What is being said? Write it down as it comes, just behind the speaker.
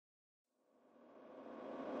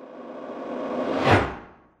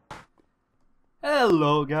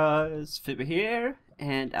Hello guys, Fuubi here,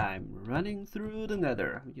 and I'm running through the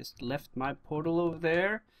nether. I just left my portal over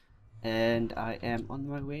there, and I am on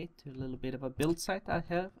my way to a little bit of a build site I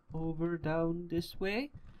have over down this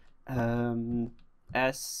way.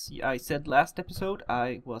 As I said last episode,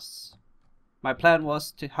 my plan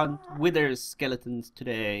was to hunt wither skeletons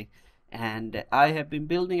today, and I have been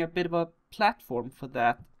building a bit of a platform for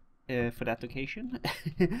that occasion.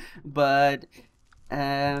 But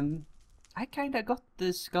I kinda got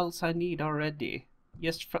the skulls I need already,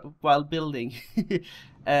 just while building.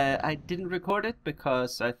 I didn't record it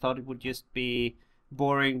because I thought it would just be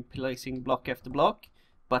boring placing block after block,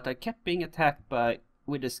 but I kept being attacked by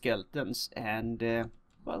wither skeletons, and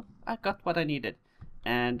well, I got what I needed.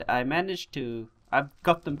 And I've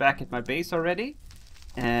got them back at my base already,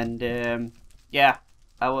 and yeah,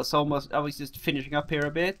 I was just finishing up here a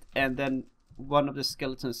bit, and then one of the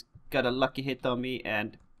skeletons got a lucky hit on me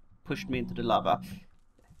and pushed me into the lava,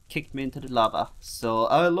 kicked me into the lava, so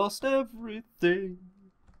I lost everything.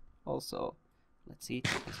 Also, let's see,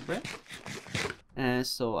 take some bread.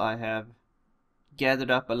 So I have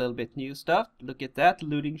gathered up a little bit new stuff. Look at that,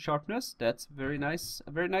 looting sharpness. That's very nice,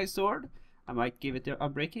 a very nice sword. I might give it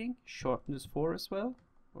unbreaking, sharpness 4 as well,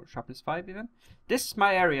 or sharpness 5 even. This is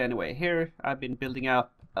my area anyway. Here I've been building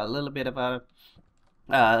up a little bit of a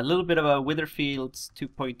Witherfields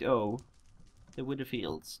 2.0. The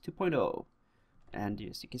Witherfields 2.0, and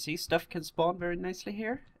as you can see, stuff can spawn very nicely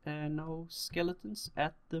here. And no skeletons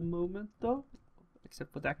at the moment though,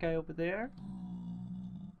 except for that guy over there.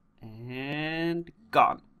 And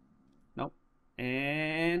gone. Nope.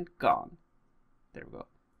 And gone. There we go.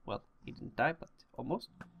 Well, he didn't die, but almost.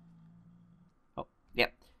 Oh,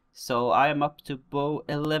 yeah. So I am up to bow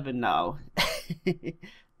 11 now.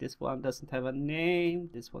 This one doesn't have a name,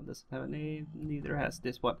 this one doesn't have a name, neither has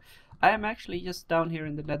this one. I am actually just down here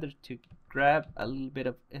in the nether to grab a little bit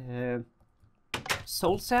of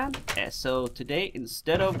soul sand. So today,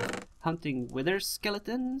 instead of hunting wither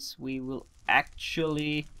skeletons, we will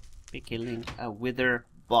actually be killing a wither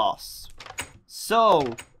boss.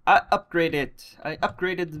 So, I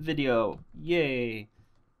upgraded the video, yay.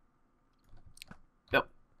 Oh,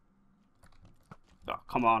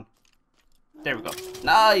 come on. There we go.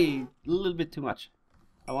 Nah, a little bit too much.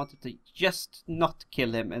 I wanted to just not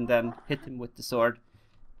kill him and then hit him with the sword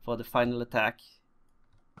for the final attack.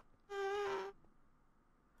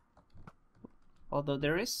 Although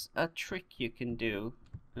there is a trick you can do,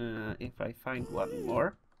 if I find one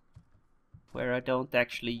more, where I don't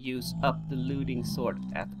actually use up the looting sword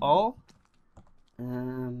at all.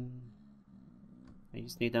 I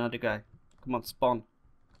just need another guy. Come on, spawn.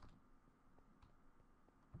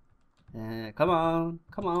 Come on,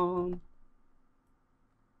 come on.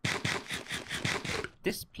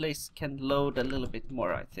 This place can load a little bit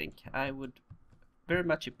more, I think. I would very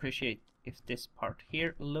much appreciate if this part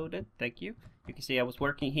here loaded. Thank you. You can see I was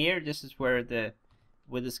working here. This is where the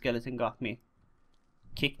wither skeleton got me.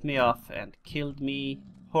 Kicked me off and killed me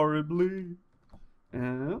horribly.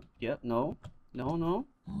 Yeah, no. No, no.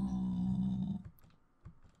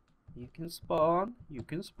 You can spawn. You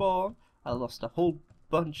can spawn. I lost a whole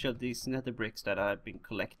bunch of these nether bricks that I've been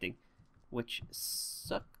collecting, which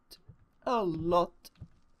sucked a lot.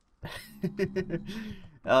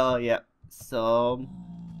 Oh yeah, so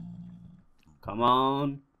come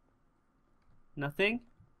on. Nothing?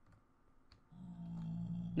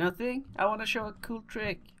 Nothing? I want to show a cool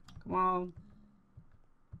trick. Come on.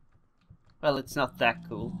 Well, it's not that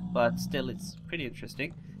cool, but still it's pretty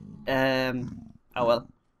interesting. Oh well,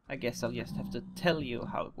 I guess I'll just have to tell you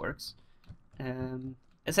how it works.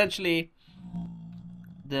 Essentially,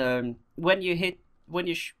 when you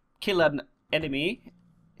kill an enemy,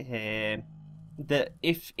 if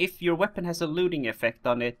your weapon has a looting effect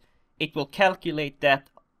on it, it will calculate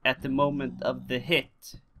that at the moment of the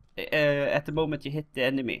hit, at the moment you hit the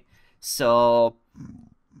enemy. So,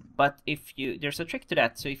 but there's a trick to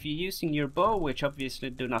that. So if you're using your bow, which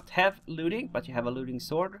obviously do not have looting, but you have a looting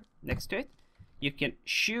sword next to it, you can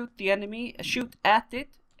shoot the enemy, shoot at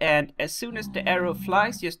it. And as soon as the arrow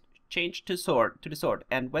flies, just change to the sword.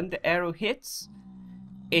 And when the arrow hits,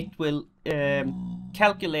 it will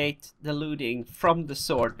calculate the looting from the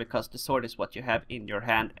sword, because the sword is what you have in your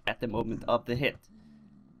hand at the moment of the hit.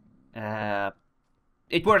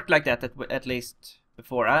 It worked like that at least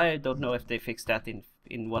before. I don't know if they fixed that in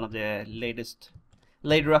one of the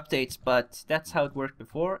later updates, but that's how it worked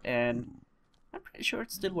before, and I'm pretty sure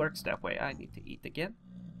it still works that way. I need to eat again.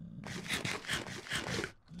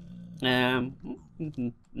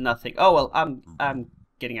 Nothing. Oh well, I'm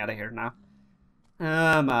getting out of here now.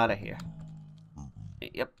 I'm out of here.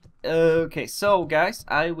 Yep. Okay, so guys,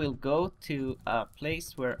 I will go to a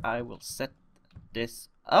place where I will set this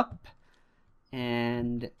up,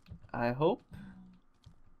 and I hope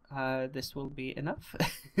this will be enough.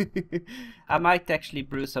 I might actually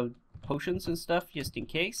brew some potions and stuff just in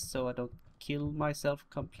case, so I don't kill myself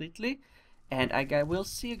completely. And I will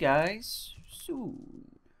see you guys soon.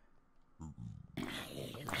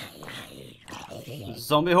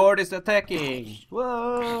 Zombie horde is attacking!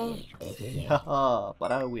 Whoa! Haha,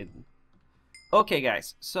 but I win. Okay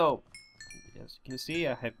guys, so as you can see,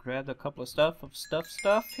 I have grabbed a couple of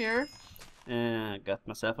stuff here. Got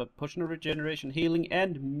myself a potion of regeneration, healing,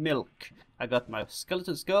 and milk. I got my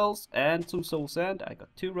skeleton skulls and some soul sand. I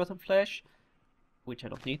got 2 rotten flesh, which I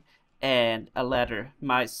don't need, and a ladder.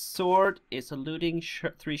 My sword is a looting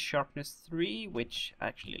 3 sharpness 3, which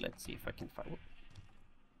actually, let's see if I can find.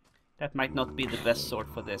 That might not be the best sword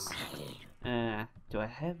for this. Do I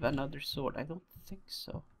have another sword? I don't think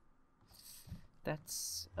so.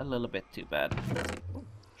 That's a little bit too bad.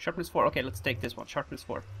 Sharpness 4. Okay, let's take this one. Sharpness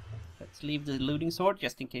 4. Let's leave the looting sword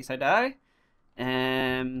just in case I die.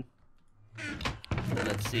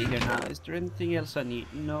 Let's see here now. Is there anything else I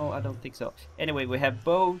need? No, I don't think so. Anyway, we have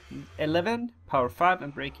bow 11, power 5,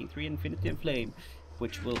 and breaking 3, infinity and flame,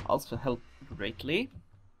 which will also help greatly.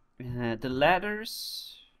 The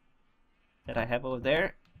ladders that I have over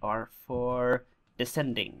there are for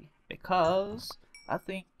descending, because I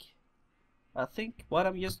think what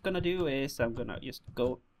I'm just gonna do is I'm gonna just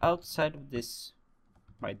go outside of this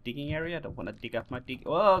my digging area. I don't want to dig up my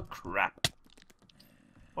oh crap.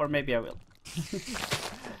 Or maybe I will.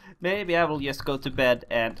 Maybe I will just go to bed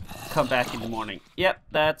and come back in the morning. Yep,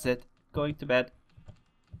 that's it. Going to bed.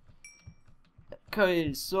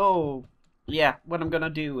 Okay, so yeah, what I'm gonna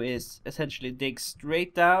do is essentially dig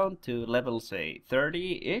straight down to level, say,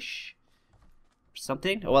 30-ish or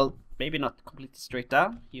something. Well, maybe not completely straight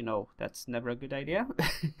down. You know, that's never a good idea.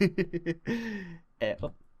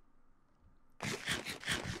 Oh.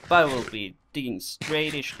 But I will be digging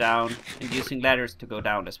straightish down and using ladders to go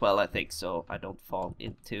down as well, I think, so I don't fall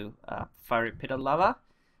into a fiery pit of lava.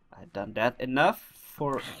 I've done that enough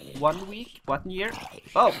for 1 week, 1 year.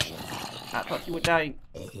 Oh! I thought you were dying.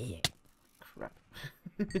 Crap.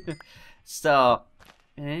 So,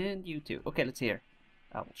 and you too. Okay, let's see here.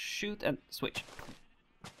 I will shoot and switch.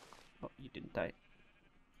 Oh, you didn't die.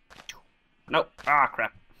 No. Ah,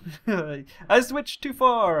 crap. I switched too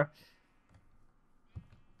far.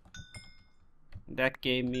 That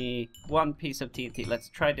gave me 1 piece of TNT. Let's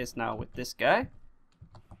try this now with this guy.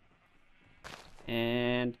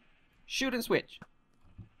 And shoot and switch.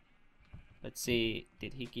 Let's see.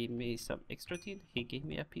 Did he give me some extra TNT? He gave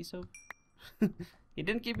me a piece of... He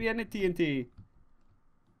didn't give me any TNT.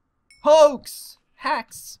 Hoax!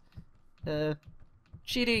 Hacks!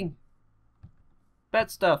 Cheating!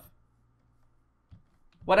 Bad stuff.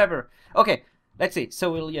 Whatever. Okay. Let's see,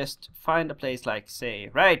 so we'll just find a place like, say,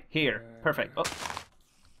 right here. Perfect. Oh.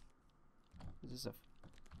 This is a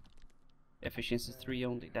efficiency 3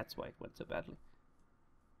 only, that's why it went so badly.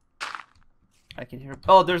 I can hear...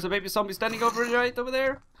 Oh, there's a baby zombie standing right over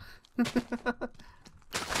there.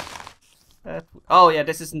 Oh yeah,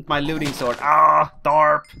 this isn't my looting sword. Ah,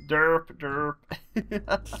 derp.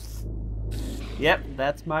 Yep,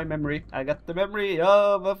 that's my memory. I got the memory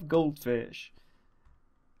of a goldfish.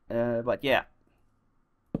 But yeah.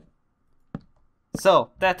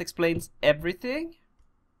 So, that explains everything.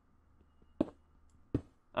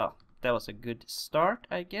 Oh, that was a good start,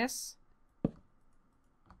 I guess.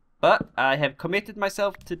 But I have committed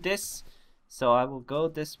myself to this, so I will go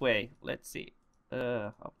this way. Let's see.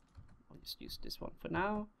 I'll just use this one for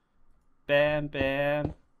now. Bam,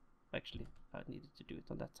 bam. Actually, I needed to do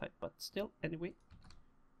it on that side, but still, anyway.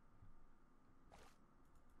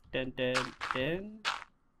 Then.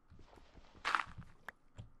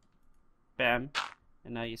 Bam.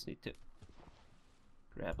 And I just need to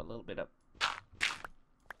grab a little bit of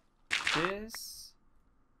this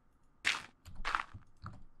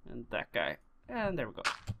and that guy, and there we go.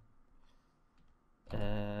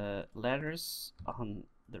 Ladders on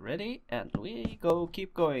the ready, and we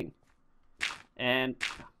keep going. And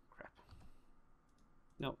oh, crap,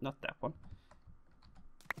 no, not that one.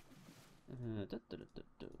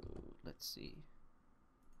 Let's see,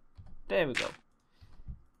 there we go.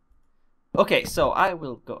 Okay, so I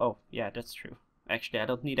will go... Oh, yeah, that's true. Actually, I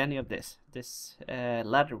don't need any of this. This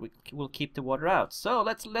ladder will keep the water out. So,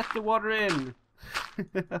 let's let the water in.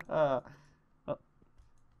 Oh.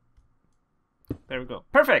 There we go.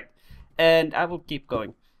 Perfect! And I will keep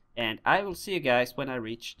going. And I will see you guys when I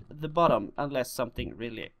reach the bottom. Unless something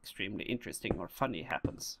really extremely interesting or funny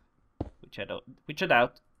happens. Which I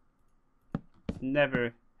doubt.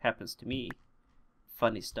 Never happens to me.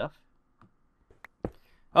 Funny stuff.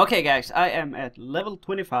 Okay guys, I am at level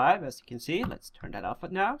 25 as you can see. Let's turn that off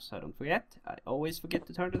now so I don't forget. I always forget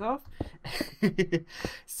to turn it off.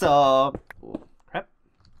 So, oh, crap.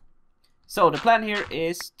 So the plan here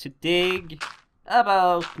is to dig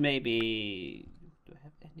about maybe... Do I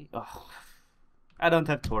have any? Oh, I don't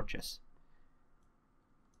have torches.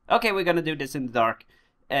 Okay, we're gonna do this in the dark.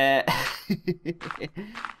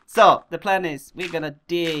 So the plan is we're gonna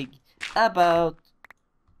dig about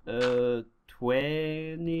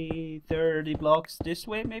 20, 30 blocks this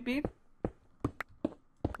way maybe.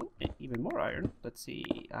 Ooh, even more iron. Let's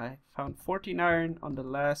see, I found 14 iron on the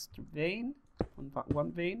last vein, on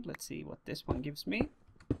one vein. Let's see what this one gives me.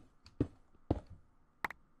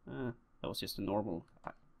 That was just a normal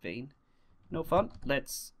vein. No fun.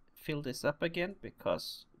 Let's fill this up again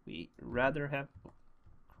because we rather have... Oh,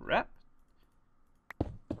 crap.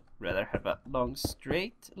 Rather have a long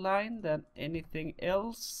straight line than anything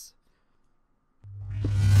else.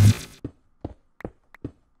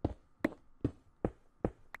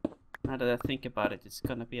 Now that I think about it, it's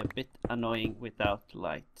gonna be a bit annoying without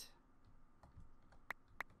light.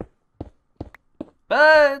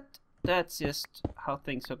 But that's just how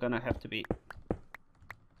things are gonna have to be.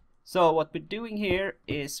 So what we're doing here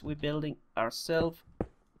is we're building ourselves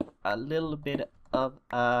a little bit of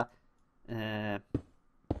a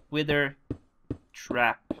wither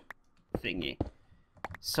trap thingy.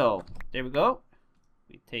 So there we go.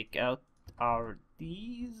 We take out our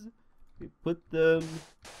these. We put them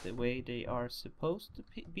the way they are supposed to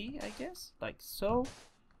be, I guess, like so.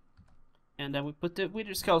 And then we put the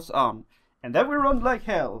wither skulls on. And then we run like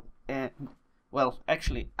hell. And well,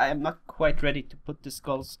 actually, I am not quite ready to put the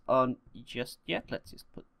skulls on just yet. Let's just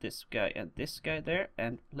put this guy and this guy there.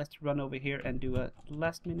 And let's run over here and do a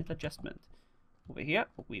last minute adjustment. Over here,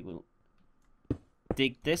 we will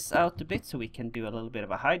dig this out a bit so we can do a little bit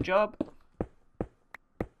of a high job.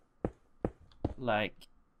 Like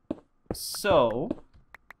so.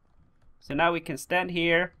 So now we can stand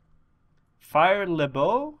here, fire the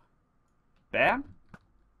bow, bam.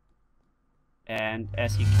 And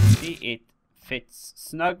as you can see, it fits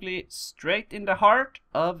snugly straight in the heart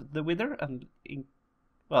of the wither. And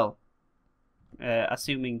well,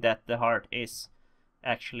 assuming that the heart is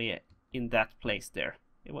actually in that place there.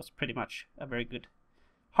 It was pretty much a very good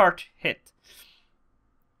heart hit.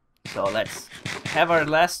 So let's have our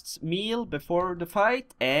last meal before the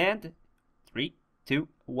fight, and 3, 2,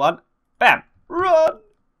 1, bam! Run!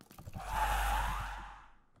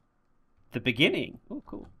 The beginning. Oh,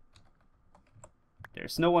 cool.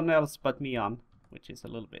 There's no one else but me on, which is a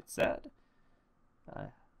little bit sad.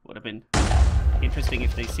 Would have been interesting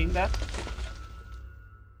if they seen that.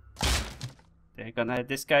 They're gonna.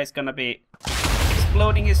 This guy's gonna be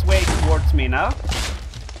exploding his way towards me now.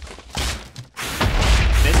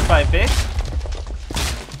 Bit by bit.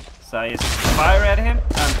 So I just fire at him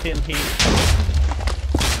until he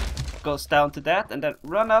goes down to that, and then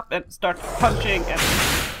run up and start punching and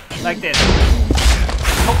like this.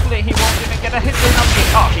 Hopefully he won't even get a hit in on me.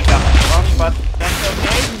 Oh, he got one, but that's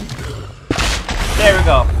okay. There we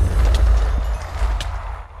go.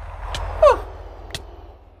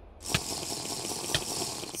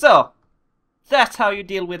 So, that's how you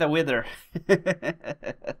deal with a wither.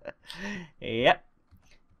 Yep.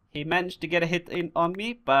 He managed to get a hit in on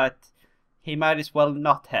me, but he might as well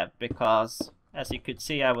not have, because as you could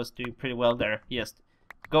see, I was doing pretty well there. Just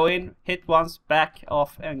go in, hit once, back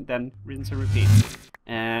off, and then rinse and repeat.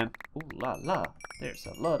 Ooh la la, there's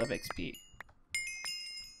a lot of XP.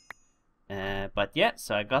 But yeah,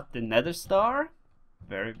 so I got the nether star.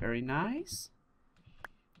 Very, very nice.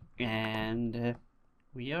 And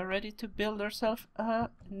we are ready to build ourselves a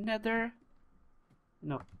nether...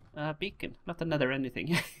 No, a beacon. Not a nether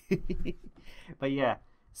anything. But yeah,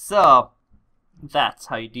 so that's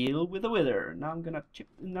how you deal with a wither. Now I'm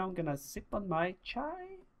gonna sip on my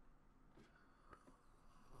chai.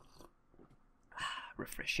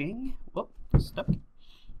 Refreshing. Whoop, stuck.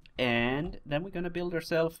 And then we're gonna build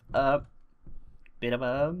ourselves a bit of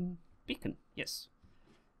a beacon. Yes.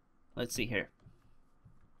 Let's see here.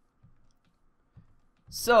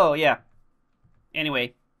 So yeah.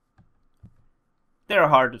 Anyway, there are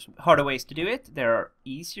harder ways to do it. There are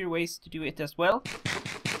easier ways to do it as well.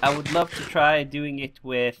 I would love to try doing it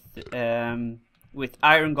with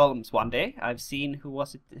iron golems one day. I've seen who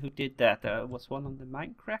did that. Was one on the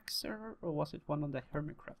Minecraft server, or was it one on the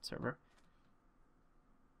Hermitcraft server?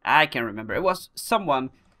 I can't remember. It was someone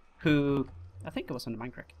who, I think it was on the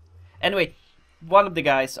Minecraft. Anyway, one of the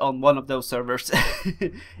guys on one of those servers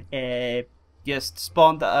just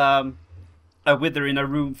spawned a wither in a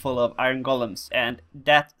room full of iron golems, and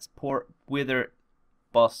that poor wither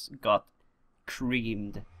boss got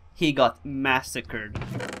creamed. He got massacred.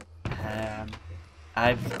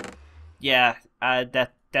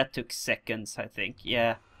 That took seconds, I think.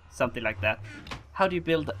 Yeah, something like that. How do you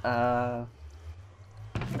build I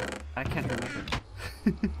can't remember.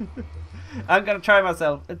 I'm gonna try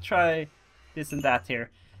myself and try this and that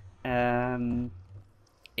here.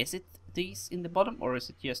 Is it these in the bottom, or is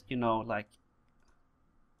it just, you know, like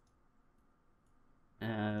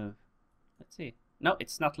let's see. No,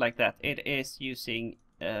 it's not like that. It is using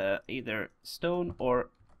either stone or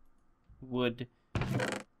wood.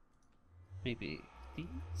 Maybe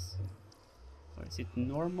these? Or is it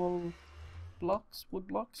normal blocks, wood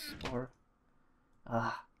blocks? Or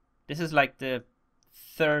this is like the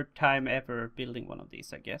third time ever building one of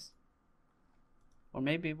these, I guess. Or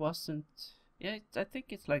maybe it wasn't. Yeah, I think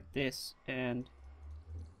it's like this. And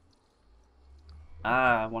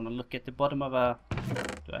I want to look at the bottom of a.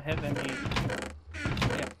 Do I have any?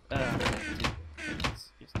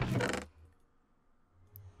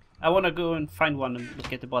 I want to go and find one and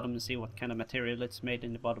look at the bottom and see what kind of material it's made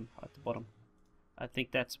in the bottom. At the bottom, I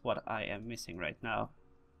think that's what I am missing right now.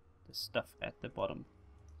 The stuff at the bottom.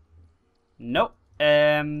 Nope.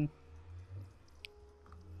 Derp.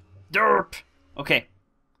 Okay.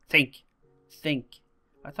 Think.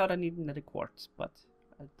 I thought I needed another quartz, but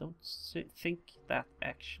I don't think that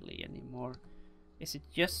actually anymore. Is it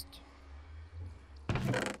just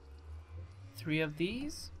 3 of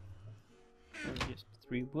these? Or just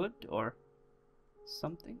 3 wood or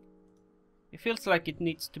something? It feels like it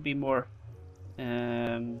needs to be more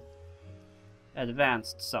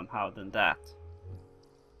advanced somehow than that.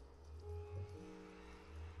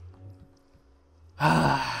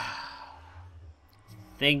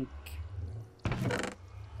 Think.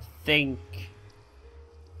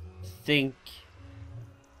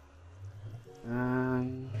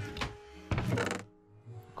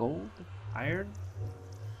 Gold? Iron?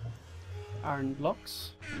 Iron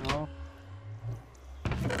blocks? No.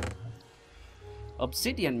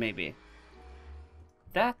 Obsidian, maybe?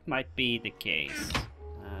 That might be the case.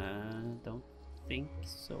 Don't think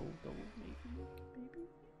so, though. Maybe.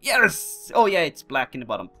 Yes! Oh yeah, it's black in the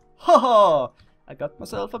bottom. Haha! I got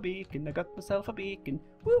myself a beacon.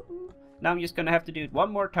 Woohoo! Now I'm just gonna have to do it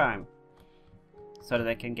one more time, so that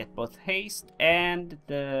I can get both haste and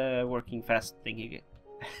the working fast thingy.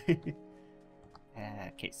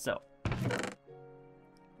 Okay, so let's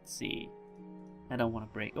see. I don't want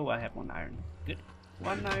to break. Oh, I have 1 iron. Good.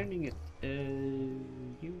 1 ironing it.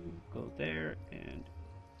 You go there, and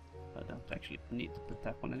I don't actually need to put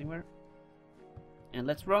that one anywhere. And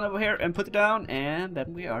let's run over here and put it down, and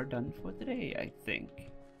then we are done for the day, I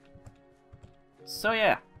think. So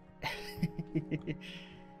yeah.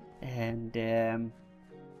 And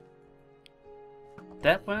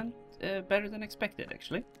that went better than expected,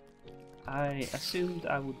 actually. I assumed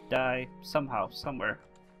I would die somehow, somewhere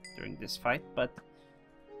during this fight, but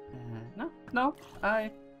no.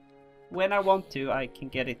 When I want to, I can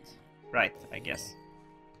get it right, I guess.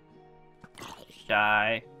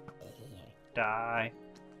 Die.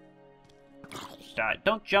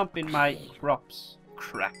 Don't jump in my crops.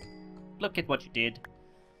 Crap. Look at what you did.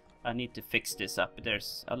 I need to fix this up.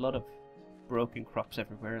 There's a lot of broken crops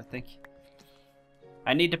everywhere, I think.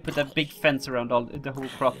 I need to put a big fence around the whole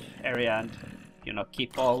crop area and, you know,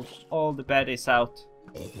 keep all the baddies out.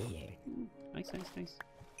 Nice.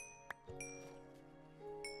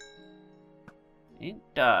 And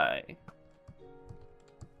die.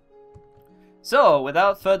 So,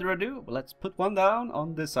 without further ado, let's put one down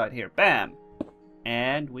on this side here. Bam!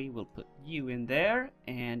 And we will put you in there,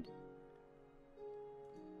 and...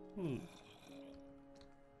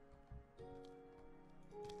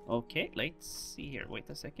 Okay, let's see here. Wait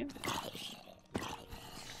a second.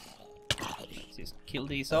 Let's just kill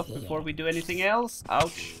these off before we do anything else.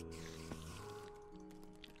 Ouch.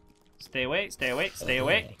 Stay away.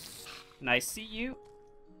 And I see you.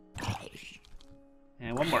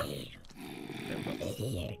 And one more.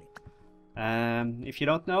 If you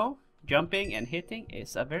don't know, jumping and hitting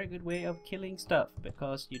is a very good way of killing stuff,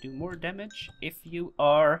 because you do more damage if you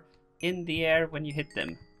are in the air when you hit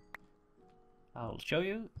them. I'll show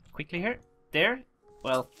you quickly here. There.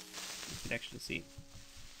 Well, you can actually see.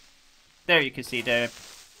 There you can see the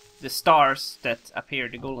stars that appear,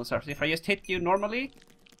 the golden stars. If I just hit you normally,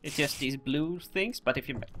 it's just these blue things. But if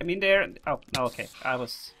I'm in there, oh, okay,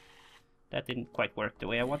 that didn't quite work the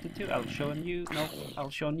way I wanted to. I'll show you. No, I'll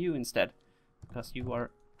show you instead, because you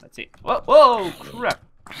are. Let's see. Whoa, crap!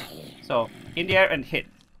 So in the air and hit.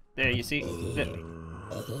 There you see.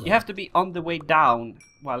 You have to be on the way down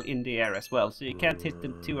while in the air as well, so you can't hit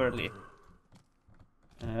them too early.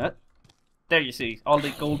 There you see, all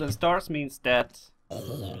the golden stars means that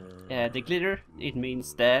the glitter, it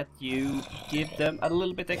means that you give them a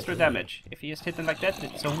little bit extra damage. If you just hit them like that,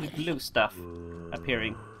 it's only blue stuff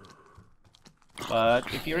appearing.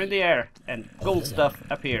 But if you're in the air and gold stuff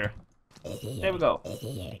appear, there we go.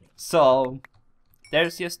 So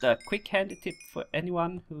there's just a quick handy tip for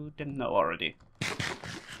anyone who didn't know already.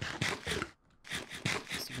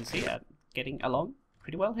 As you can see, I'm getting along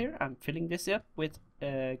pretty well here. I'm filling this up with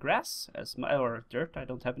grass or dirt. I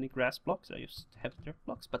don't have any grass blocks. I just have dirt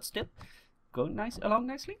blocks, but still going along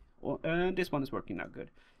nicely. This one is working now. Good.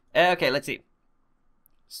 Okay, let's see.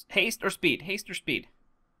 Haste or speed? Haste or speed?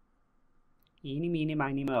 Eeny, meeny,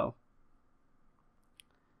 miny, mo.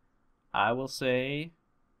 I will say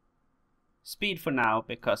speed for now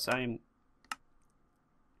because I'm.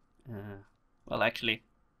 Well, actually.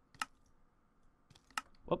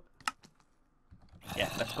 Whoop. Yeah,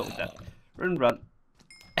 let's go with that. Run.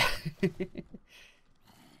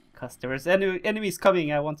 Customers, enemies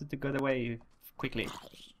coming. I wanted to get away quickly.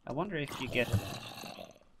 I wonder if you get.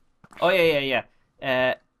 Oh yeah.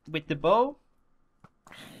 With the bow,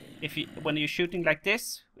 when you're shooting like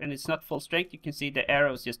this and it's not full strength, you can see the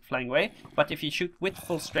arrows just flying away. But if you shoot with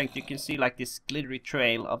full strength, you can see like this glittery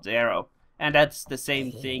trail of the arrow, and that's the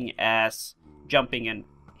same thing as jumping and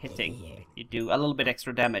hitting. You do a little bit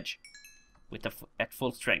extra damage with at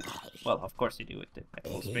full strength. Well, of course you do it at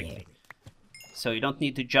full strength. So you don't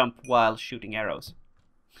need to jump while shooting arrows.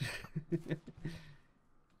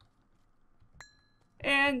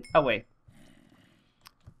 And away.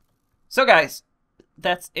 So guys,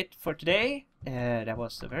 that's it for today. That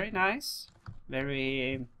was a very nice,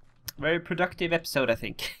 very productive episode, I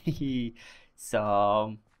think.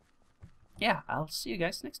 So yeah, I'll see you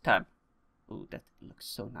guys next time. Ooh, that looks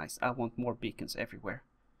so nice. I want more beacons everywhere.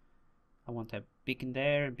 I want a beacon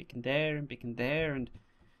there, and beacon there, and beacon there, and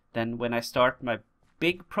then when I start my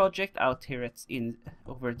big project out here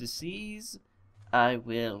over the seas, I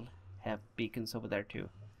will have beacons over there too.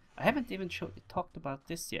 I haven't even talked about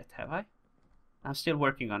this yet, have I? I'm still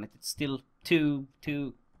working on it. It's still too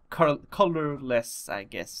colorless, I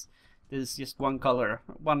guess. There's just one color.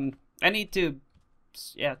 I need to.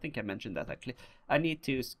 Yeah, I think I mentioned that actually. I need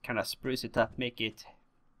to kind of spruce it up, make it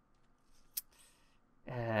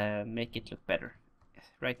look better.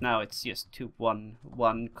 Right now it's just one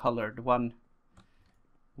colored, one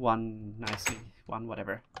nicely, one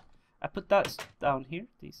whatever. I put those down here.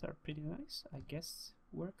 These are pretty nice. I guess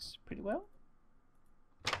works pretty well.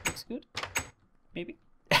 Looks good. Maybe.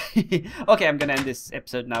 Okay, I'm gonna end this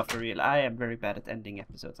episode now for real. I am very bad at ending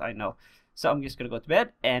episodes, I know. So I'm just gonna go to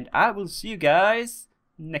bed, and I will see you guys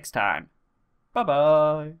next time. Bye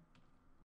bye.